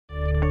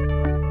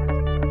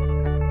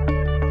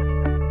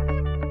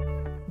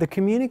The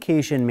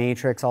communication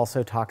matrix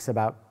also talks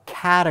about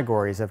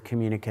categories of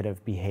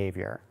communicative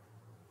behavior.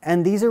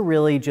 And these are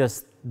really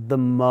just the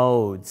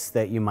modes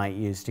that you might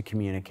use to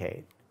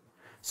communicate.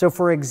 So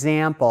for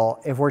example,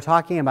 if we're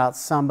talking about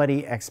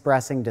somebody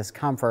expressing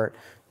discomfort,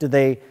 do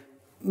they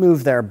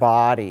move their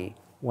body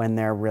when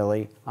they're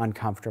really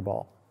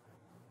uncomfortable?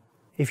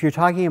 If you're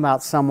talking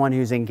about someone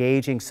who's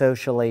engaging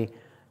socially,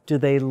 do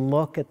they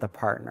look at the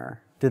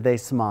partner? Do they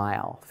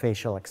smile?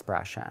 Facial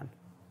expression.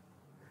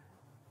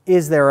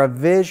 Is there a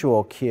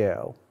visual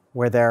cue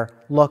where they're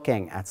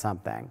looking at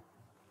something?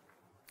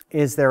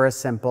 Is there a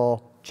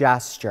simple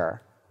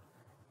gesture,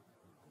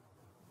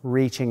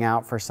 reaching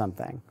out for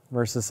something,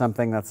 versus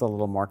something that's a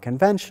little more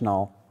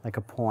conventional, like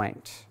a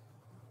point,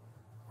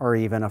 or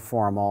even a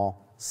formal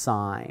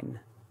sign?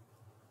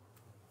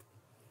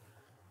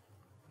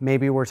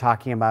 Maybe we're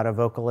talking about a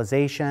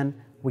vocalization.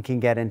 We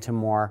can get into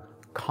more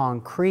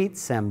concrete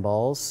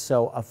symbols,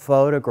 so a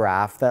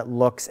photograph that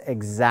looks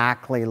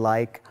exactly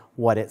like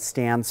what it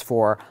stands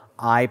for.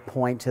 I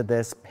point to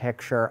this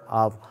picture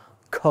of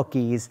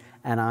cookies,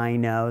 and I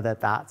know that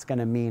that's going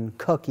to mean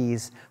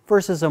cookies,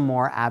 versus a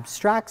more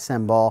abstract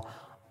symbol.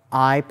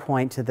 I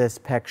point to this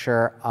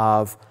picture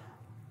of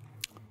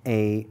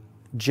a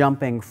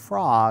jumping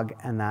frog,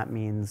 and that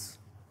means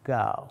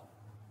go.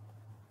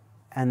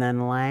 And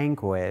then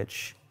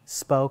language,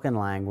 spoken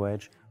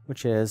language,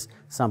 which is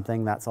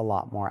something that's a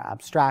lot more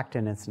abstract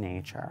in its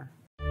nature.